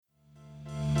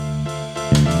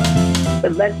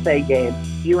But let's say, Gabe,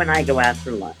 you and I go out for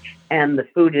lunch and the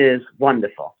food is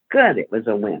wonderful. Good, it was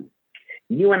a win.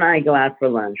 You and I go out for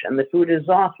lunch and the food is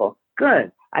awful.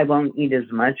 Good, I won't eat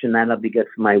as much and that'll be good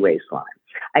for my waistline.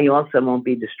 I also won't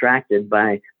be distracted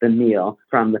by the meal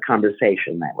from the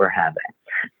conversation that we're having.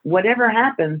 Whatever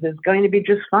happens is going to be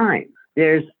just fine.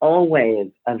 There's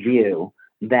always a view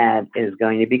that is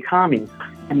going to be calming,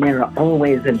 and there are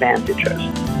always advantages.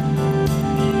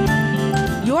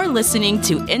 You're listening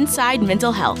to Inside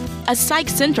Mental Health, a Psych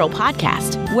Central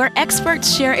podcast where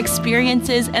experts share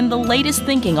experiences and the latest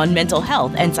thinking on mental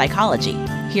health and psychology.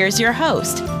 Here's your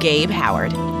host, Gabe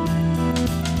Howard.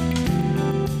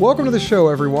 Welcome to the show,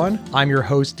 everyone. I'm your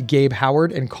host, Gabe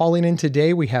Howard, and calling in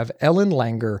today we have Ellen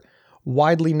Langer.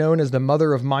 Widely known as the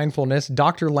mother of mindfulness,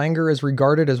 Dr. Langer is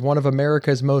regarded as one of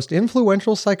America's most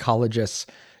influential psychologists.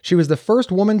 She was the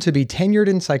first woman to be tenured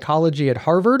in psychology at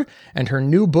Harvard, and her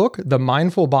new book, The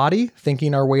Mindful Body,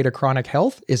 Thinking Our Way to Chronic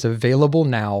Health, is available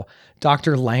now.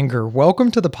 Dr. Langer, welcome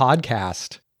to the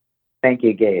podcast. Thank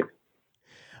you, Gabe.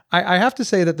 I have to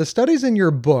say that the studies in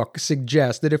your book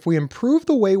suggest that if we improve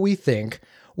the way we think,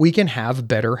 we can have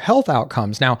better health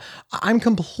outcomes. Now, I'm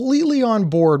completely on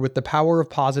board with the power of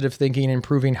positive thinking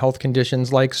improving health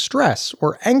conditions like stress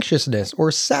or anxiousness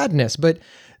or sadness, but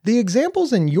the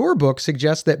examples in your book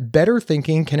suggest that better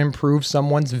thinking can improve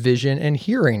someone's vision and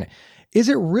hearing. Is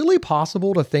it really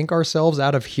possible to think ourselves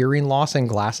out of hearing loss in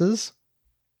glasses?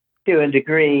 To a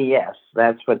degree, yes.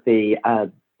 That's what the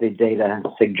data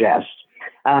suggests.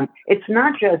 It's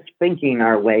not just thinking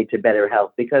our way to better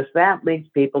health, because that leads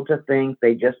people to think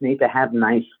they just need to have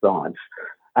nice thoughts.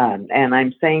 And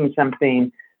I'm saying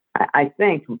something, I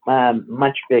think,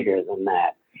 much bigger than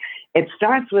that. It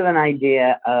starts with an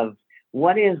idea of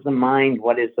what is the mind,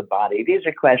 what is the body? These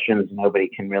are questions nobody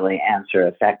can really answer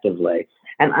effectively.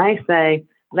 And I say,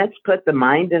 let's put the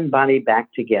mind and body back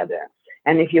together.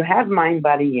 And if you have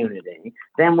mind-body unity,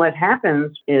 then what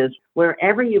happens is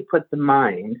wherever you put the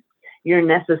mind, you're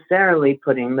necessarily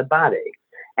putting the body.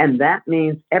 And that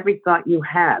means every thought you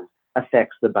have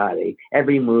affects the body.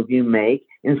 Every move you make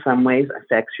in some ways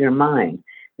affects your mind.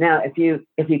 Now, if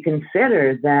you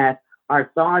consider that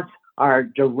our thoughts are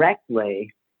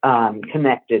directly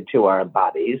connected to our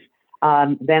bodies,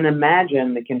 then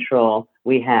imagine the control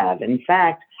we have. In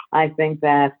fact, I think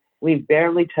that we've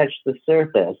barely touched the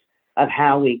surface of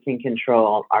how we can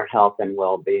control our health and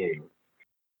well-being.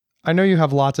 I know you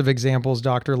have lots of examples,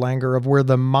 Dr. Langer, of where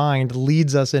the mind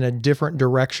leads us in a different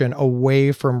direction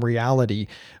away from reality.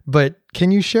 But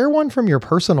can you share one from your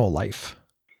personal life?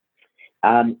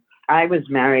 I was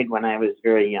married when I was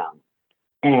very young,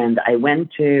 and I went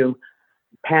to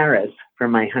Paris for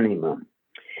my honeymoon.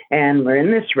 And we're in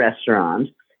this restaurant,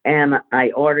 and I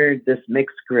ordered this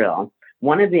mixed grill.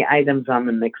 One of the items on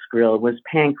the mixed grill was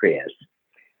pancreas.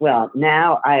 Well,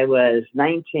 now I was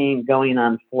 19 going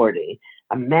on 40.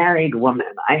 A married woman.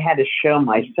 I had to show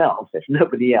myself, if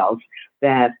nobody else,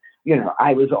 that,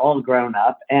 I was all grown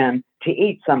up, and to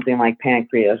eat something like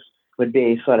pancreas would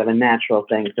be sort of a natural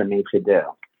thing for me to do.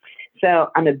 So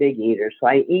I'm a big eater, so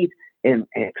I eat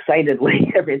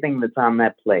excitedly everything that's on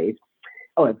that plate.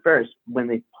 Oh, at first, when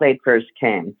the plate first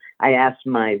came, I asked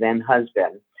my then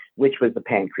husband, which was the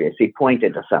pancreas. He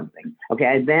pointed to something. Okay,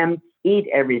 I then eat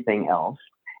everything else,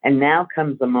 and now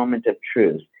comes the moment of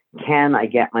truth. Can I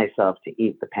get myself to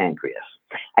eat the pancreas?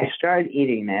 I started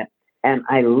eating it, and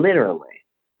I literally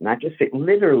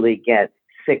get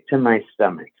sick to my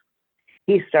stomach.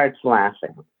 He starts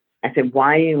laughing. I said,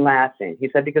 why are you laughing? He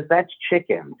said, because that's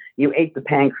chicken. You ate the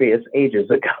pancreas ages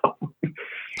ago.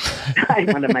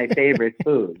 One of my favorite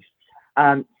foods.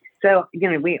 So,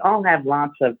 we all have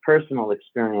lots of personal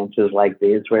experiences like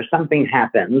these where something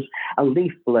happens, a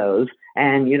leaf blows,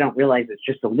 and you don't realize it's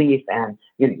just a leaf, and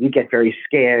you get very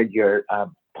scared, your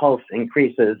pulse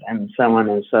increases, and so on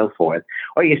and so forth.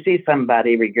 Or you see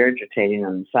somebody regurgitating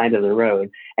on the side of the road,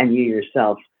 and you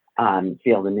yourself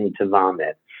feel the need to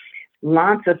vomit.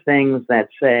 Lots of things that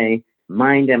say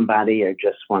mind and body are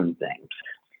just one thing.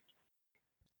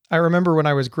 I remember when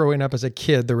I was growing up as a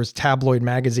kid, there was tabloid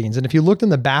magazines. And if you looked in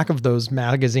the back of those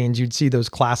magazines, you'd see those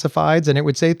classifieds, and it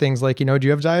would say things like, do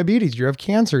you have diabetes? Do you have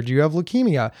cancer? Do you have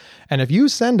leukemia? And if you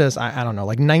send us, I don't know,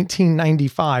 like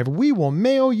 1995, we will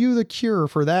mail you the cure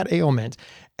for that ailment.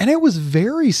 And it was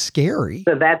very scary.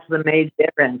 So that's the main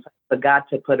difference. I forgot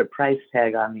to put a price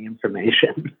tag on the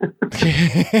information.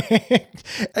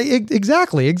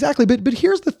 Exactly. But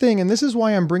here's the thing, and this is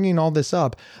why I'm bringing all this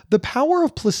up. The power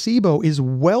of placebo is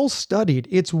well studied.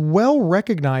 It's well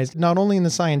recognized, not only in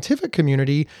the scientific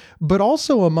community, but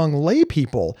also among lay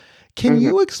people. Can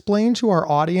you explain to our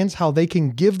audience how they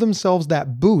can give themselves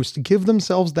that boost, give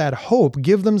themselves that hope,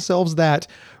 give themselves that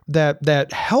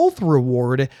health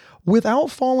reward without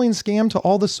falling scam to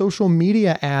all the social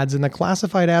media ads and the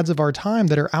classified ads of our time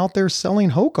that are out there selling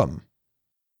hokum?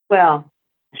 Well,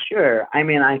 sure. I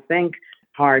mean, I think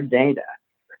hard data,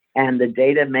 and the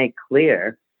data make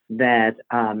clear that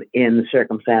in the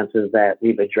circumstances that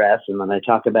we've addressed and that I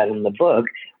talk about in the book,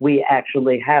 we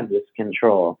actually have this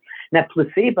control. Now,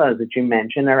 placebos that you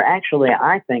mentioned are actually,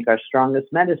 I think, our strongest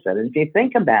medicine. And if you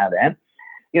think about it,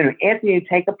 if you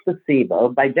take a placebo,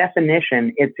 by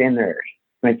definition, it's inert.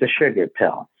 It's a sugar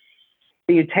pill.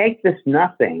 So you take this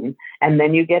nothing and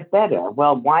then you get better.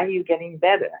 Well, why are you getting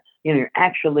better? You're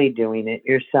actually doing it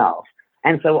yourself.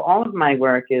 And so all of my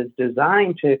work is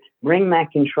designed to bring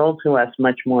that control to us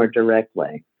much more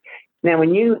directly. Now,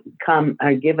 when you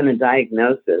are given a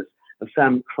diagnosis of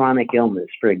some chronic illness,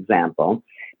 for example,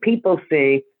 people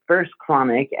see first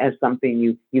chronic as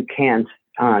something you can't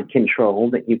control,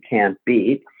 that you can't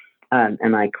beat,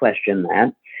 and I question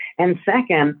that. And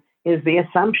second is the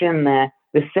assumption that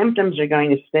the symptoms are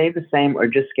going to stay the same or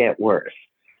just get worse.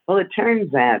 Well, it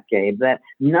turns out, Gabe, that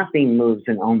nothing moves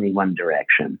in only one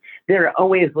direction. There are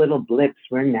always little blips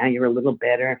where now you're a little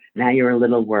better, now you're a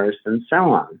little worse, and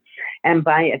so on. And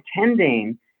by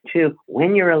attending to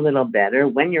when you're a little better,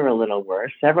 when you're a little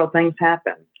worse, several things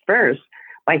happen. First,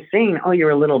 by seeing, oh,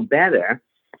 you're a little better,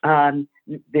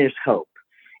 there's hope.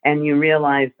 And you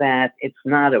realize that it's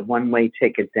not a one-way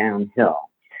ticket downhill.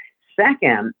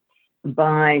 Second,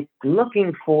 by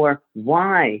looking for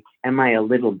why am I a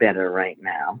little better right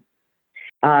now,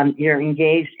 you're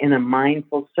engaged in a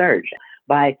mindful search.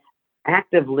 By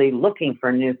actively looking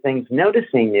for new things,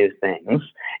 noticing new things,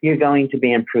 you're going to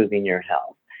be improving your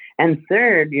health. And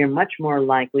third, you're much more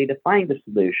likely to find a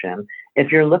solution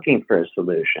if you're looking for a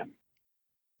solution.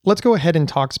 Let's go ahead and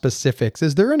talk specifics.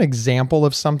 Is there an example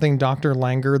of something, Dr.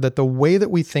 Langer, that the way that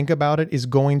we think about it is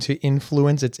going to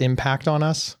influence its impact on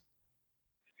us?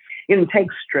 Take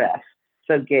stress.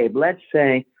 So, Gabe, let's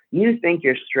say you think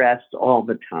you're stressed all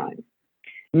the time.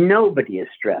 Nobody is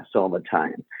stressed all the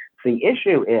time. The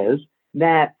issue is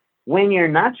that when you're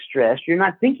not stressed, you're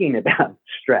not thinking about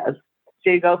stress.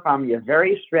 So you go from you're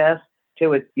very stressed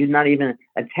to it, you're not even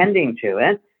attending to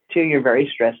it, to you're very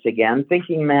stressed again,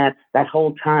 thinking that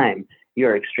whole time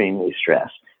you're extremely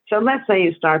stressed. So let's say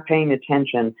you start paying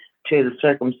attention to the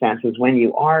circumstances when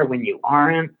you are, when you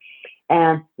aren't.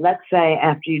 And let's say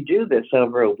after you do this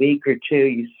over a week or two,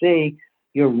 you see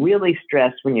you're really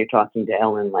stressed when you're talking to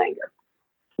Ellen Langer.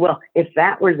 Well, if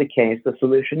that were the case, the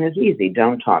solution is easy.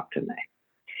 Don't talk to me.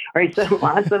 All right, so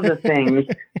lots of the things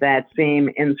that seem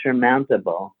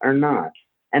insurmountable are not.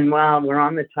 And while we're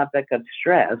on the topic of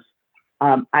stress,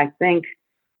 I think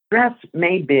stress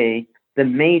may be the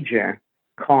major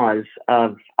cause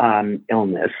of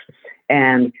illness.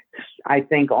 And I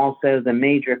think also the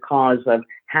major cause of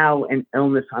how an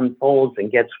illness unfolds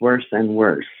and gets worse and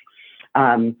worse.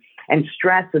 And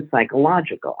stress is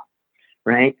psychological,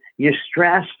 right? You're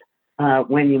stressed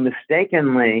when you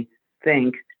mistakenly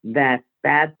think that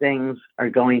bad things are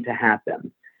going to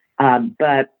happen.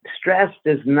 But stress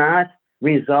does not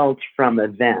result from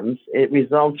events. It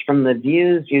results from the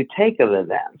views you take of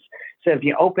events. So if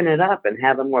you open it up and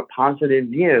have a more positive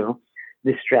view,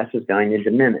 the stress is going to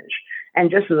diminish. And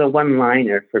just as a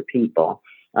one-liner for people,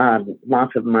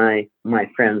 lots of my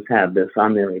friends have this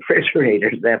on their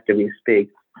refrigerators after we speak.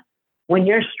 When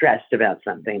you're stressed about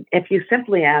something, if you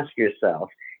simply ask yourself,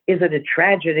 is it a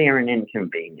tragedy or an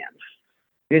inconvenience?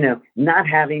 Not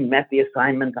having met the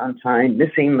assignment on time,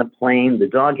 missing the plane, the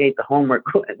dog ate the homework,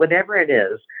 whatever it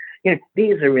is,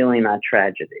 these are really not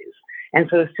tragedies. And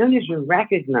so as soon as you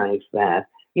recognize that,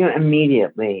 you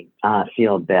immediately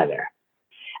feel better.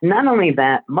 Not only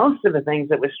that, most of the things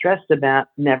that we're stressed about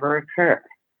never occur.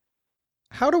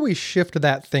 How do we shift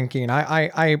that thinking?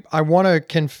 I want to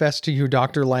confess to you,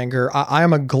 Dr. Langer, I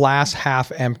am a glass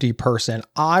half empty person.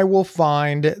 I will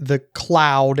find the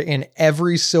cloud in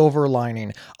every silver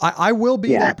lining. I will be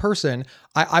that person.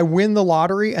 I win the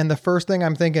lottery, and the first thing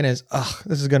I'm thinking is,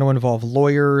 this is going to involve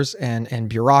lawyers and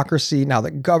bureaucracy. Now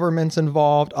the government's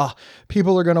involved.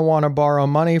 People are going to want to borrow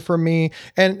money from me.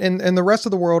 And the rest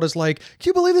of the world is like, can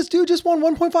you believe this dude just won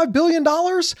 $1.5 billion?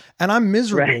 And I'm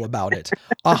miserable about it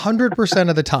 100%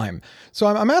 of the time. So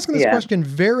I'm asking this question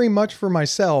very much for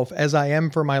myself as I am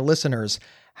for my listeners.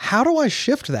 How do I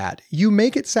shift that? You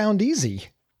make it sound easy.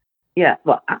 Yeah,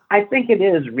 well, I think it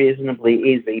is reasonably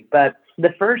easy, but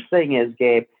the first thing is,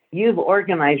 Gabe, you've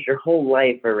organized your whole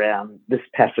life around this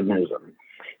pessimism.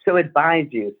 So it buys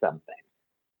you something.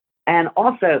 And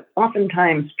also,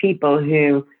 oftentimes people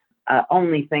who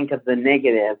only think of the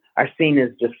negative are seen as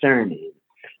discerning,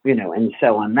 and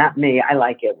so on. Not me. I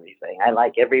like everything. I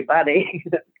like everybody.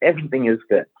 Everything is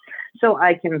good. So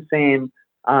I can seem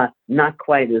not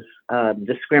quite as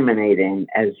discriminating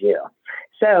as you.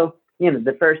 So,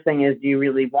 the first thing is, do you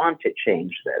really want to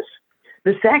change this?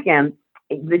 The second,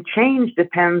 the change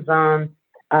depends on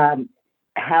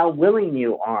how willing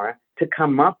you are to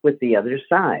come up with the other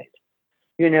side.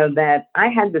 That I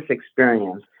had this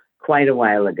experience quite a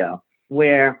while ago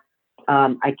where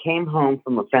I came home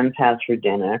from a friend's house for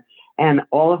dinner, and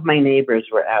all of my neighbors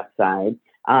were outside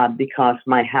because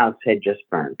my house had just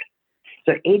burned.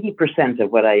 So 80%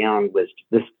 of what I owned was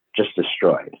just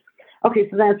destroyed. Okay,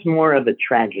 so that's more of a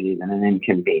tragedy than an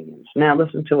inconvenience. Now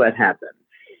listen to what happened.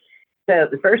 So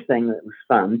the first thing that was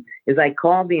fun is I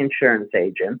called the insurance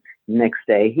agent next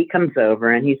day. He comes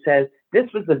over and he says, this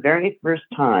was the very first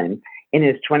time in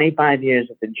his 25 years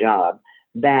at the job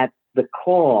that the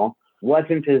call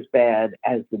wasn't as bad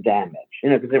as the damage.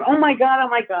 Because they're, oh my God.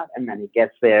 And then he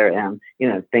gets there and,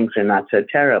 things are not so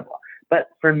terrible. But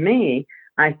for me,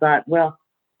 I thought, well,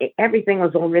 everything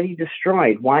was already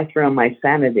destroyed. Why throw my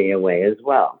sanity away as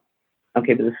well?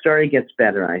 Okay, but the story gets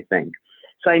better, I think.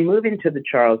 So I move into the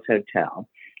Charles Hotel.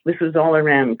 This was all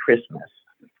around Christmas.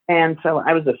 And so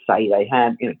I was a sight. I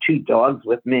had, 2 dogs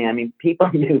with me. I mean, people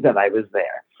knew that I was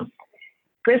there.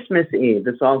 Christmas Eve,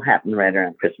 this all happened right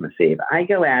around Christmas Eve. I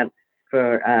go out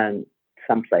for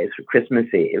someplace for Christmas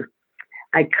Eve.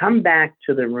 I come back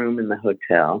to the room in the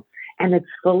hotel, and it's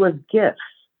full of gifts.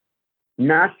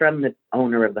 Not from the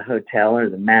owner of the hotel or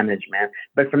the management,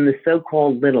 but from the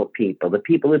so-called little people, the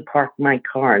people who park my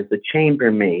cars, the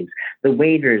chambermaids, the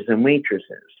waiters and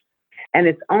waitresses. And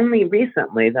it's only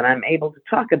recently that I'm able to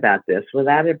talk about this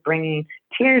without it bringing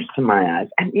tears to my eyes.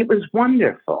 And it was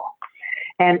wonderful.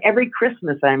 And every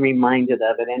Christmas I'm reminded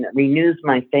of it, and it renews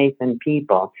my faith in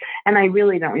people. And I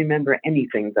really don't remember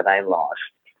anything that I lost.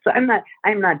 So I'm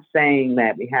not saying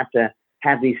that we have to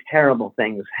have these terrible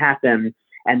things happen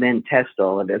and then test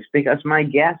all of this, because my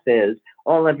guess is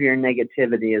all of your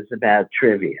negativity is about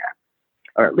trivia,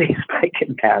 or at least by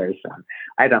comparison.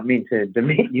 I don't mean to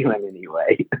demean you in any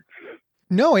way.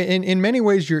 No, in many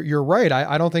ways, you're right.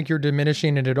 I don't think you're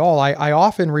diminishing it at all. I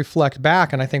often reflect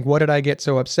back and I think, what did I get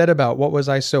so upset about? What was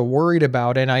I so worried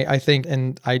about? And I think,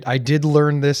 and I did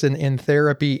learn this in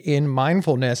therapy, in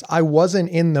mindfulness, I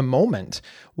wasn't in the moment.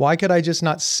 Why could I just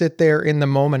not sit there in the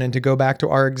moment and to go back to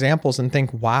our examples and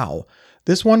think, wow,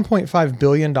 this $1.5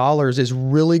 billion is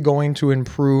really going to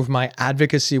improve my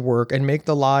advocacy work and make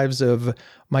the lives of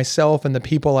myself and the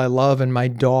people I love and my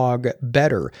dog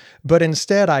better. But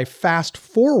instead, I fast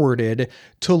forwarded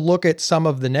to look at some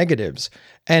of the negatives.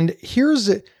 And here's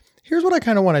what I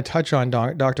kind of want to touch on,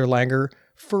 Dr. Langer.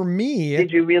 For me...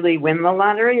 Did you really win the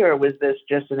lottery, or was this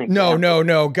just an example?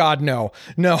 No. God, no.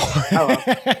 Oh.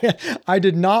 I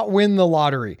did not win the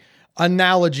lottery.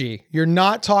 Analogy. You're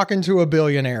not talking to a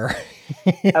billionaire.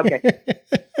 Okay.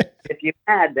 If you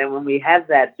had, then when we had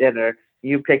that dinner,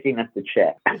 you picking up the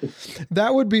check.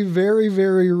 That would be very,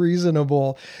 very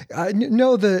reasonable.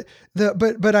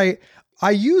 But I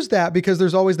use that because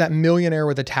there's always that millionaire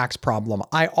with a tax problem.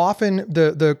 I often,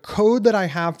 the code that I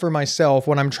have for myself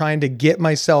when I'm trying to get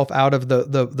myself out of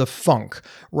the funk,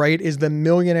 right, is the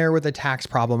millionaire with a tax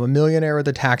problem, a millionaire with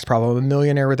a tax problem, a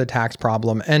millionaire with a tax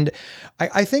problem. And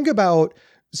I think about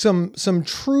some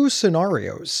true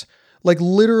scenarios, like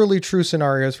literally true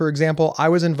scenarios. For example, I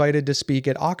was invited to speak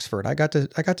at Oxford. I got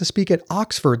to speak at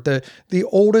Oxford, the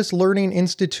oldest learning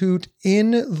institute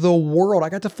in the world. I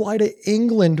got to fly to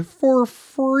England for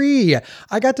free.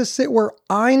 I got to sit where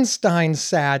Einstein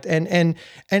sat and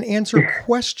answer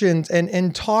questions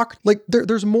and talk. Like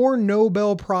there's more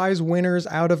Nobel Prize winners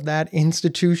out of that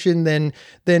institution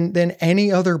than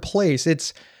any other place.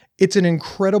 It was an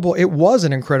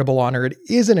incredible honor. It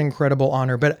is an incredible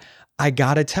honor, but I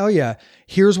gotta tell you,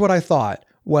 here's what I thought.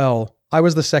 Well, I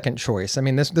was the second choice. I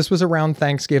mean, this was around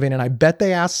Thanksgiving, and I bet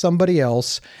they asked somebody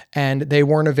else and they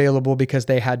weren't available because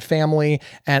they had family,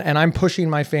 and I'm pushing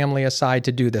my family aside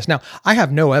to do this. Now, I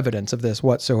have no evidence of this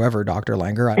whatsoever, Dr.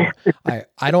 Langer.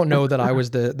 I don't know that I was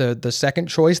the second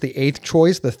choice, the 8th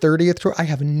choice, the 30th choice. I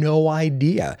have no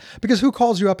idea, because who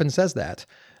calls you up and says that?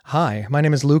 Hi, my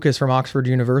name is Lucas from Oxford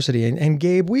University, and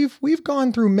Gabe, we've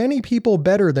gone through many people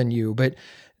better than you, but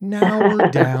now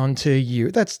we're down to you.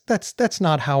 That's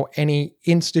not how any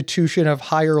institution of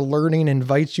higher learning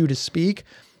invites you to speak.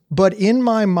 But in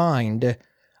my mind,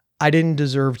 I didn't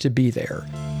deserve to be there.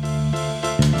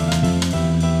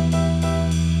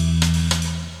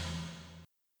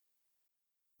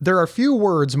 There are few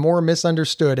words more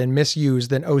misunderstood and misused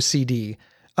than OCD.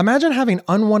 Imagine having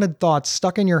unwanted thoughts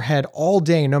stuck in your head all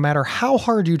day, no matter how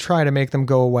hard you try to make them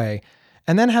go away,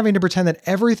 and then having to pretend that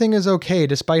everything is okay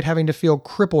despite having to feel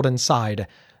crippled inside.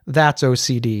 That's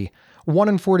OCD. 1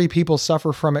 in 40 people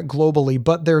suffer from it globally,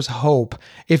 but there's hope.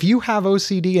 If you have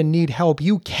OCD and need help,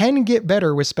 you can get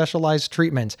better with specialized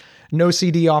treatment.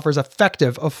 NoCD offers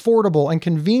effective, affordable, and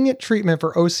convenient treatment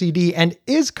for OCD and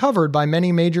is covered by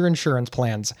many major insurance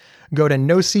plans. Go to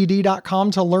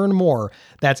nocd.com to learn more.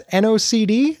 That's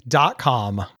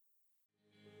nocd.com.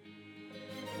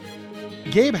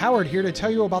 Gabe Howard here to tell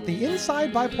you about the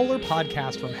Inside Bipolar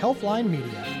podcast from Healthline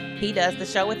Media. He does the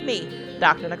show with me,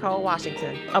 Dr. Nicole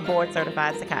Washington, a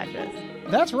board-certified psychiatrist.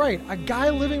 That's right, a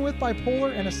guy living with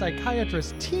bipolar and a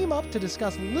psychiatrist team up to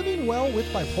discuss living well with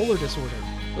bipolar disorder.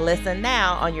 Listen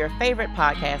now on your favorite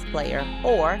podcast player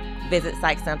or visit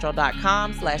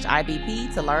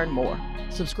psychcentral.com/IBP to learn more.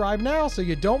 Subscribe now so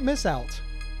you don't miss out.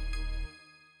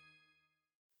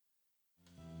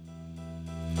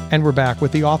 And we're back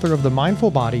with the author of The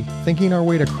Mindful Body, Thinking Our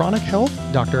Way to Chronic Health,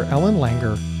 Dr. Ellen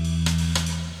Langer.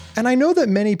 And I know that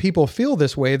many people feel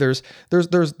this way. There's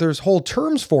whole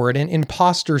terms for it,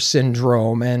 imposter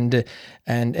syndrome and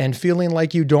feeling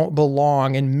like you don't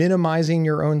belong and minimizing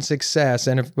your own success.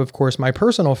 And of course, my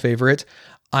personal favorite,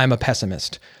 I'm a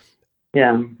pessimist.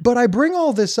 Yeah. But I bring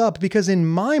all this up because in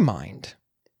my mind,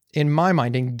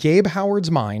 in Gabe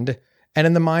Howard's mind, and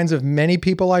in the minds of many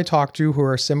people I talk to who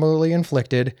are similarly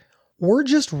inflicted, we're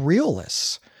just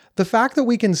realists. The fact that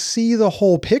we can see the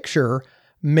whole picture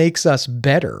makes us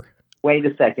better. Wait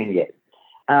a second, Gabe.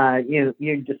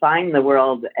 You define the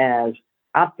world as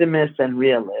optimists and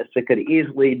realists. It could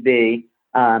easily be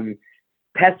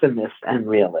pessimists and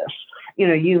realists.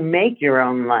 You make your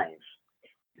own life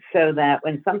so that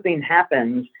when something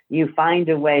happens, you find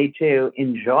a way to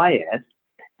enjoy it,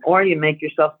 or you make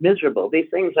yourself miserable. These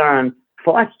things aren't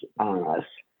forced on us,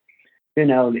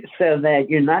 so that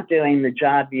you're not doing the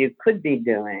job you could be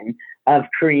doing of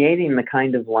creating the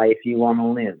kind of life you want to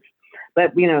live.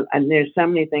 But, and there's so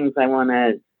many things I want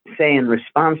to say in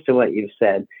response to what you've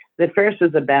said. The first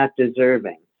is about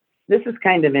deserving. This is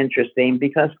kind of interesting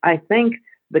because I think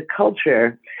the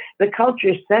culture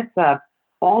sets up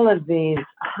all of these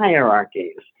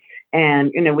hierarchies.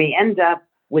 And, we end up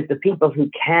with the people who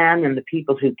can and the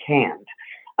people who can't,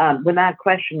 without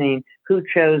questioning who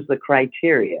chose the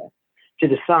criteria to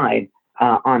decide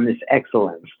on this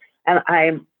excellence. And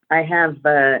I have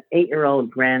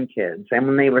 8-year-old grandkids, and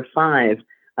when they were 5,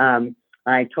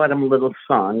 I taught them a little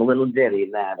song, a little ditty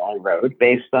that I wrote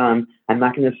based on, I'm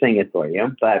not going to sing it for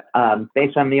you, but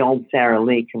based on the old Sara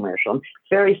Lee commercial. It's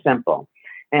very simple.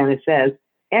 And it says,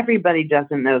 everybody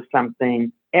doesn't know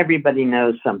something, everybody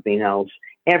knows something else.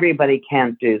 Everybody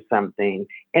can't do something,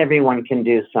 everyone can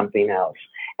do something else.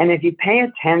 And if you pay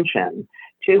attention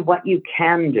to what you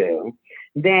can do,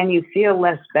 then you feel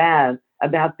less bad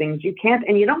about things you can't.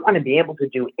 And you don't want to be able to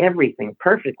do everything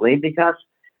perfectly because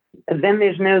then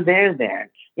there's no there.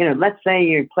 Let's say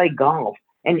you play golf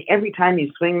and every time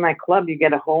you swing that club, you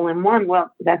get a hole in one.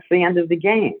 Well, that's the end of the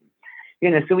game.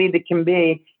 So we either can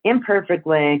be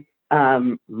imperfectly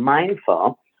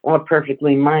mindful or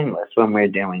perfectly mindless when we're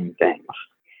doing things.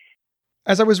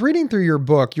 As I was reading through your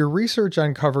book, your research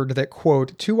uncovered that,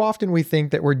 quote, too often we think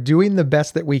that we're doing the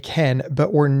best that we can,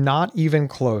 but we're not even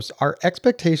close. Our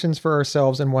expectations for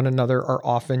ourselves and one another are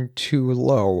often too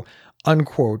low,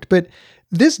 unquote. But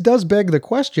this does beg the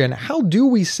question, how do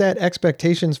we set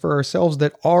expectations for ourselves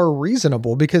that are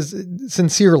reasonable? Because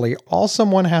sincerely, all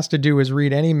someone has to do is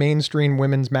read any mainstream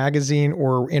women's magazine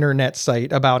or internet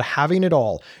site about having it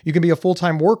all. You can be a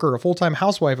full-time worker, a full-time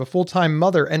housewife, a full-time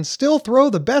mother, and still throw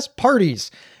the best parties.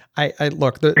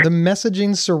 Look, the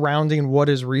messaging surrounding what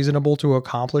is reasonable to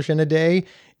accomplish in a day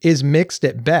is mixed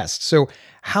at best. So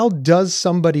how does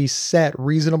somebody set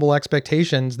reasonable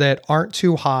expectations that aren't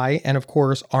too high and, of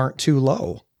course, aren't too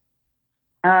low?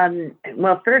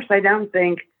 Well, first, I don't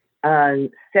think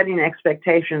setting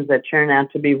expectations that turn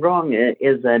out to be wrong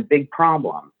is a big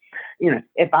problem.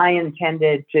 If I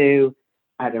intended to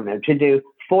do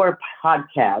 4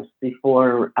 podcasts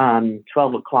before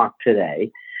 12 o'clock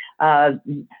today,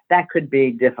 that could be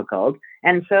difficult.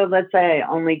 And so let's say I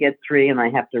only get 3 and I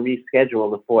have to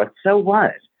reschedule the 4th. So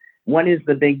what? What is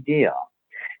the big deal?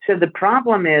 So the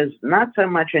problem is not so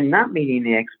much in not meeting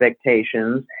the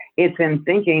expectations, it's in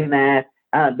thinking that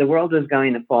the world is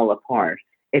going to fall apart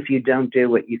if you don't do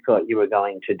what you thought you were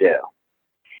going to do.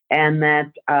 And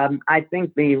that I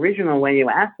think the original way you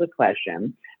asked the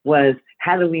question was,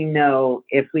 how do we know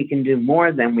if we can do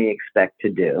more than we expect to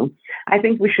do? I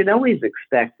think we should always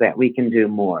expect that we can do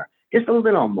more, just a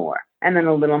little more. and then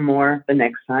a little more the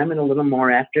next time, and a little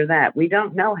more after that. We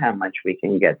don't know how much we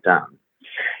can get done.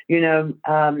 You know,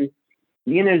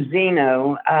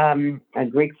 Zeno, a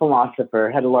Greek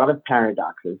philosopher, had a lot of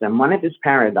paradoxes, and one of his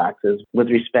paradoxes with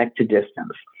respect to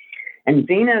distance. And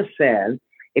Zeno said,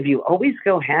 if you always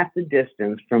go half the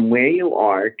distance from where you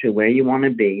are to where you want to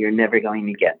be, you're never going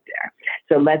to get there.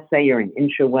 So let's say you're an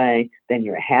inch away, then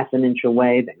you're a half an inch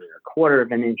away, then you're a quarter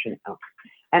of an inch.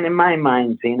 And in my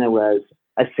mind, Zeno was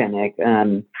a cynic,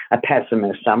 a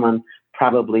pessimist, someone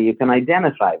probably you can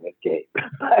identify with, Gabe.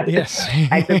 Yes,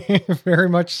 very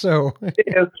much so.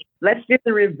 Let's do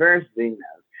the reverse, Zeno.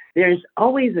 There's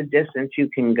always a distance you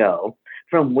can go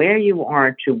from where you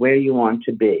are to where you want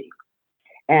to be.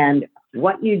 And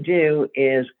what you do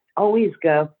is always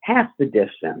go half the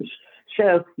distance.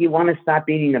 So you want to stop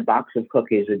eating a box of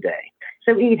cookies a day.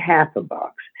 So eat half a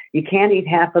box. You can't eat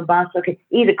half a box? Okay,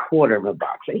 eat a quarter of a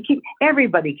box.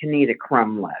 Everybody can eat a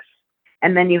crumb less.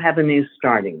 And then you have a new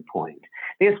starting point.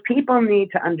 Because people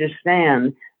need to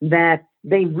understand that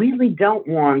they really don't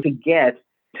want to get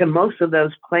to most of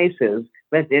those places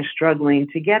that they're struggling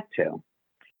to get to.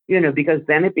 Because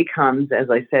then it becomes, as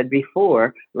I said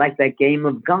before, like that game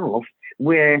of golf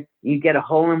where you get a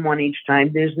hole in one each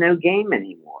time, there's no game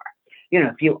anymore.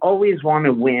 If you always want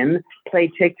to win, play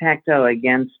tic-tac-toe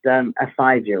against a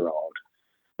 5-year-old.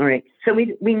 All right. So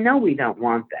we know we don't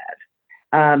want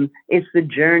that. It's the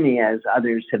journey, as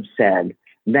others have said,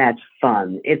 that's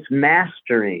fun. It's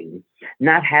mastering,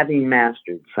 not having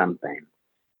mastered something.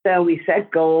 So we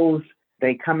set goals.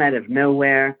 They come out of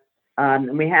nowhere.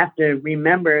 And we have to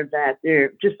remember that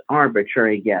they're just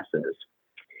arbitrary guesses.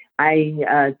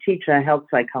 I teach a health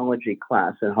psychology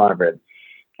class at Harvard.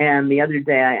 And the other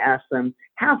day I asked them,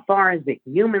 how far is it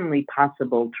humanly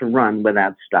possible to run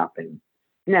without stopping?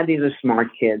 Now, these are smart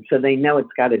kids, so they know it's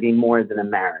got to be more than a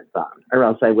marathon, or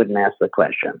else I wouldn't ask the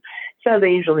question. So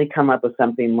they usually come up with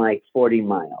something like 40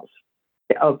 miles.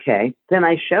 Okay, then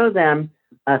I show them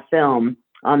a film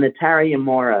on the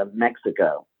Tarahumara of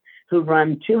Mexico, who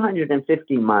run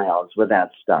 250 miles without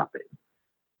stopping.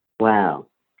 Wow,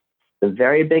 a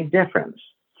very big difference.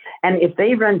 And if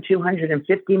they run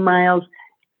 250 miles,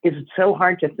 is it so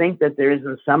hard to think that there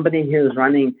isn't somebody who's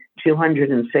running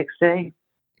 260?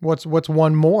 What's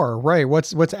one more, right?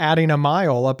 What's adding a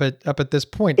mile up at this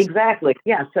point? Exactly.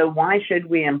 Yeah. So why should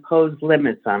we impose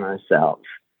limits on ourselves?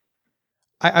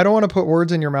 I don't want to put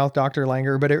words in your mouth, Dr.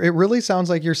 Langer, but it really sounds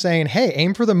like you're saying, hey,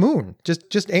 aim for the moon.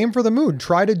 Just aim for the moon.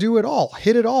 Try to do it all,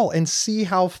 hit it all, and see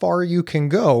how far you can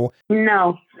go.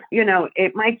 No,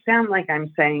 it might sound like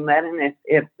I'm saying that. And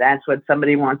if that's what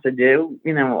somebody wants to do,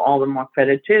 all the more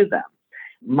credit to them.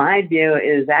 My view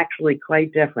is actually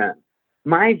quite different.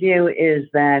 My view is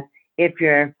that if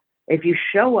you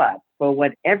show up for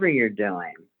whatever you're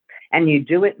doing and you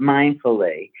do it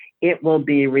mindfully, it will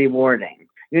be rewarding.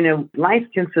 Life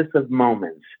consists of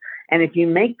moments. And if you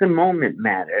make the moment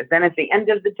matter, then at the end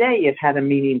of the day, you've had a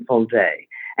meaningful day.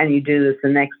 And you do this the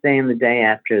next day and the day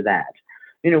after that.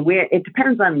 It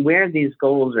depends on where these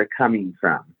goals are coming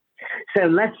from. So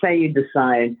let's say you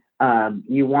decide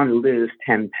you want to lose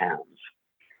 10 pounds.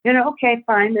 Okay,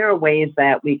 fine. There are ways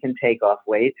that we can take off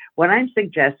weight. What I'm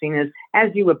suggesting is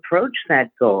as you approach that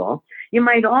goal, you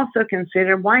might also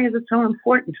consider, why is it so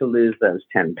important to lose those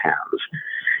 10 pounds?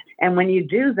 And when you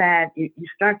do that, you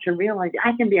start to realize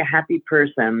I can be a happy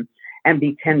person and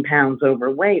be 10 pounds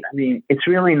overweight. I mean, it's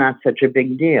really not such a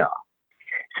big deal.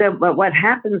 So, but what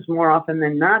happens more often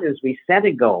than not is we set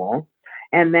a goal,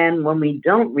 and then when we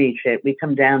don't reach it, we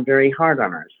come down very hard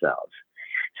on ourselves.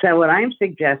 So what I'm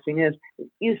suggesting is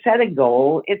you set a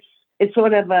goal. It's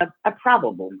sort of a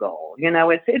probable goal.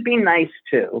 It'd be nice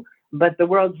too, but the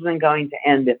world isn't going to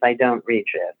end if I don't reach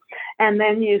it. And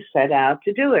then you set out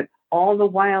to do it, all the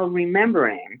while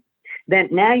remembering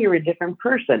that now you're a different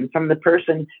person from the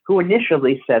person who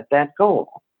initially set that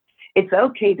goal. It's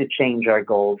okay to change our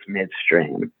goals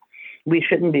midstream. We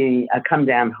shouldn't be come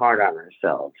down hard on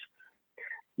ourselves.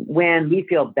 When we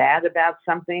feel bad about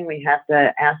something, we have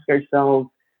to ask ourselves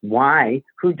why,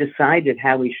 who decided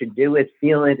how we should do it,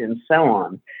 feel it, and so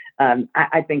on.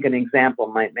 I think an example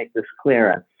might make this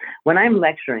clearer. When I'm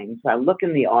lecturing, so I look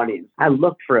in the audience, I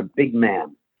look for a big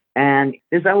man. And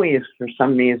there's always, for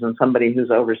some reason, somebody who's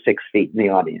over 6 feet in the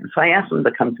audience. So I ask them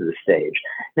to come to the stage.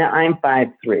 Now, I'm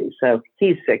 5'3", so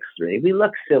he's 6'3". We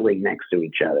look silly next to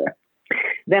each other.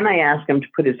 Then I ask him to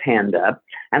put his hand up,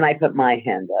 and I put my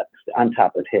hand up on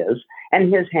top of his,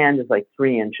 and his hand is like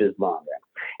 3 inches longer.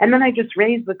 And then I just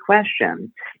raise the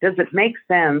question, does it make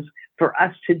sense for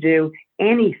us to do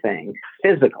anything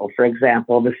physical, for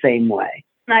example, the same way?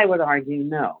 And I would argue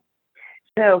no.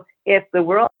 So if the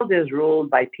world is ruled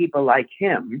by people like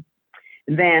him,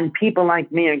 then people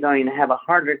like me are going to have a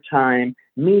harder time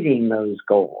meeting those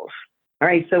goals. All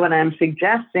right, so what I'm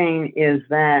suggesting is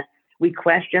that we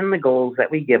question the goals that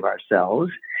we give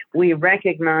ourselves. We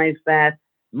recognize that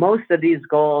most of these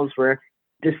goals were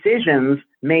decisions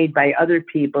made by other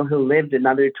people who lived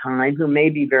another time, who may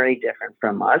be very different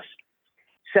from us.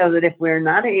 So that if we're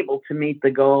not able to meet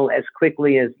the goal as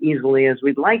quickly, as easily as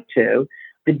we'd like to,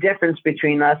 the difference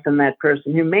between us and that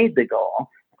person who made the goal,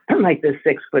 like the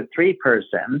 6'3"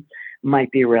 person,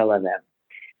 might be relevant.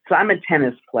 So I'm a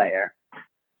tennis player.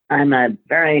 I'm a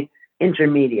very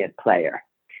intermediate player.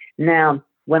 Now,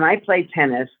 when I play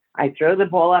tennis, I throw the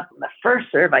ball up. The first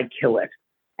serve, I kill it,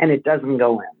 and it doesn't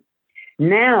go in.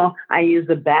 Now, I use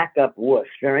a backup whoosh,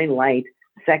 very light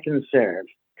second serve,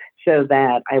 so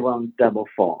that I won't double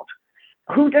fault.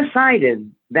 Who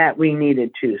decided that we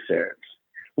needed 2 serves?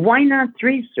 Why not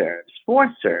 3 serves,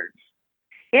 4 serves?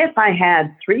 If I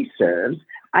had 3 serves,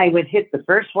 I would hit the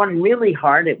first one really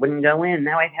hard. It wouldn't go in.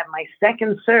 Now I'd have my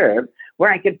second serve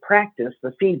where I could practice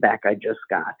the feedback I just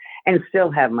got and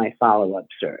still have my follow-up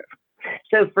serve.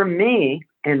 So for me,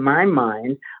 in my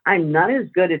mind, I'm not as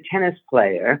good a tennis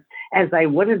player as I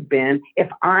would have been if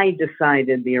I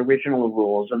decided the original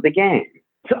rules of the game.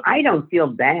 So I don't feel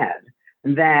bad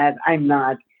that I'm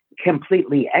not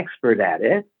completely expert at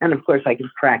it. And of course, I could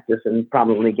practice and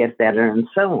probably get better and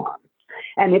so on.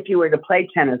 And if you were to play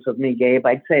tennis with me, Gabe,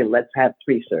 I'd say let's have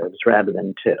 3 serves rather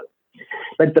than 2.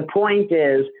 But the point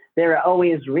is, there are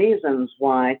always reasons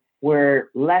why we're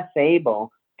less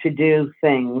able to do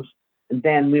things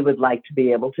than we would like to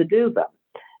be able to do them.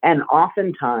 And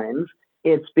oftentimes,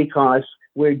 it's because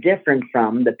we're different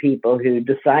from the people who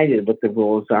decided what the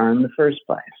rules are in the first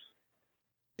place.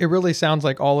 It really sounds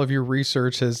like all of your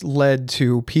research has led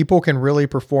to people can really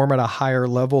perform at a higher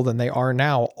level than they are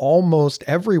now, almost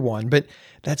everyone. But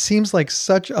that seems like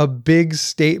such a big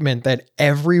statement that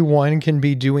everyone can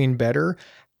be doing better.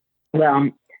 Well,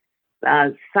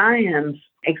 science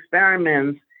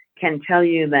experiments can tell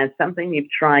you that something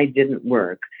you've tried didn't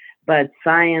work, but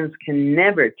science can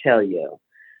never tell you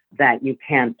that you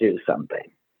can't do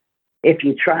something. If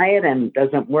you try it and it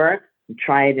doesn't work,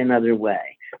 try it another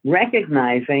way.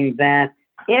 Recognizing that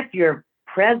if you're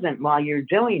present while you're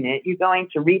doing it, you're going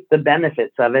to reap the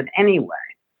benefits of it anyway.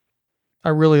 I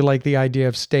really like the idea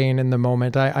of staying in the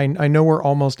moment. I know we're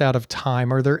almost out of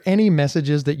time. Are there any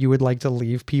messages that you would like to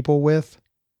leave people with?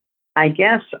 I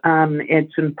guess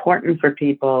it's important for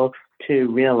people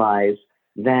to realize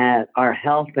that our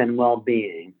health and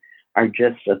well-being are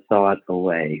just a thought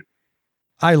away.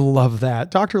 I love that.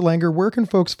 Dr. Langer, where can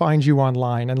folks find you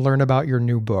online and learn about your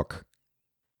new book?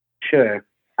 Sure.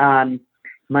 My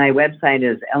website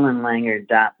is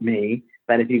ellenlanger.me,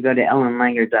 but if you go to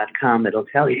ellenlanger.com, it'll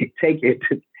take you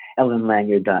to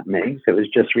ellenlanger.me. So it was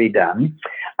just redone.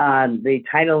 The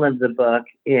title of the book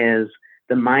is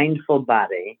The Mindful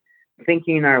Body,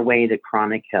 Thinking Our Way to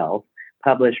Chronic Health,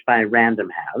 published by Random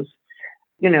House.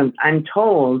 You know, I'm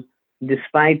told,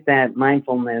 despite that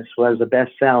mindfulness was a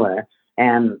bestseller,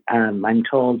 and I'm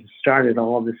told started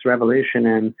all this revolution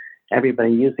and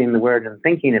everybody using the word and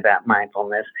thinking about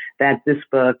mindfulness, that this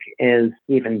book is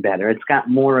even better. It's got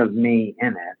more of me in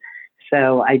it.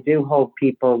 So I do hope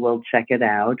people will check it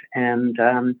out. And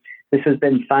this has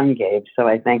been fun, Gabe. So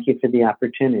I thank you for the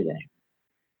opportunity.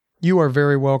 You are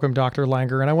very welcome, Dr.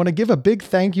 Langer. And I want to give a big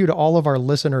thank you to all of our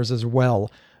listeners as well.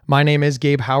 My name is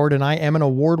Gabe Howard, and I am an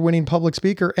award-winning public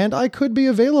speaker, and I could be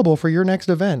available for your next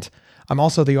event. I'm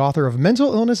also the author of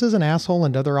Mental Illness is an Asshole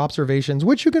and Other Observations,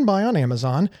 which you can buy on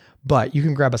Amazon, but you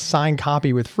can grab a signed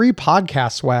copy with free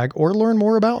podcast swag or learn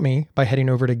more about me by heading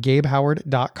over to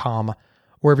gabehoward.com.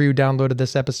 Wherever you downloaded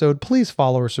this episode, please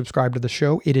follow or subscribe to the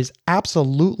show. It is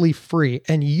absolutely free,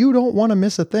 and you don't want to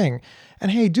miss a thing. And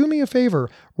hey, do me a favor,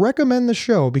 recommend the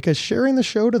show, because sharing the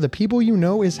show to the people you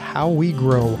know is how we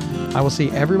grow. I will see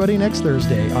everybody next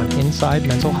Thursday on Inside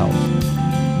Mental Health.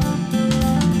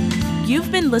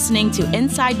 You've been listening to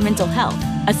Inside Mental Health,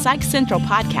 a Psych Central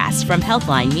podcast from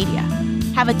Healthline Media.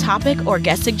 Have a topic or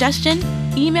guest suggestion?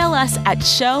 Email us at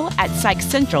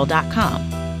show@psychcentral.com.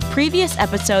 Previous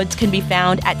episodes can be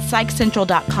found at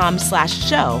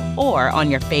psychcentral.com/show or on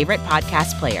your favorite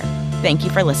podcast player. Thank you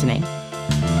for listening.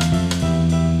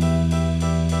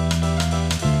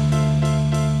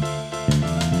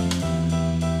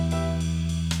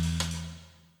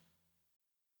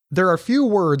 There are few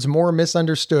words more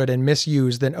misunderstood and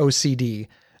misused than OCD.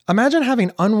 Imagine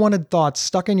having unwanted thoughts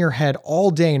stuck in your head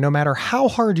all day, no matter how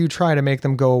hard you try to make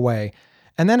them go away,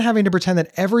 and then having to pretend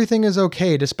that everything is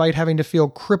okay despite having to feel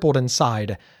crippled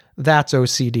inside. That's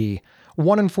OCD.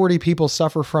 1 in 40 people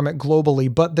suffer from it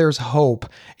globally, but there's hope.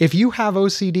 If you have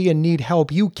OCD and need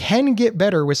help, you can get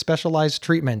better with specialized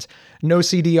treatment.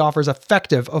 NoCD offers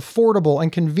effective, affordable,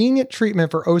 and convenient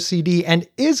treatment for OCD and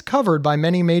is covered by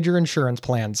many major insurance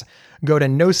plans. Go to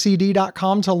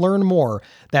nocd.com to learn more.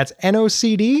 That's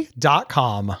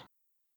nocd.com.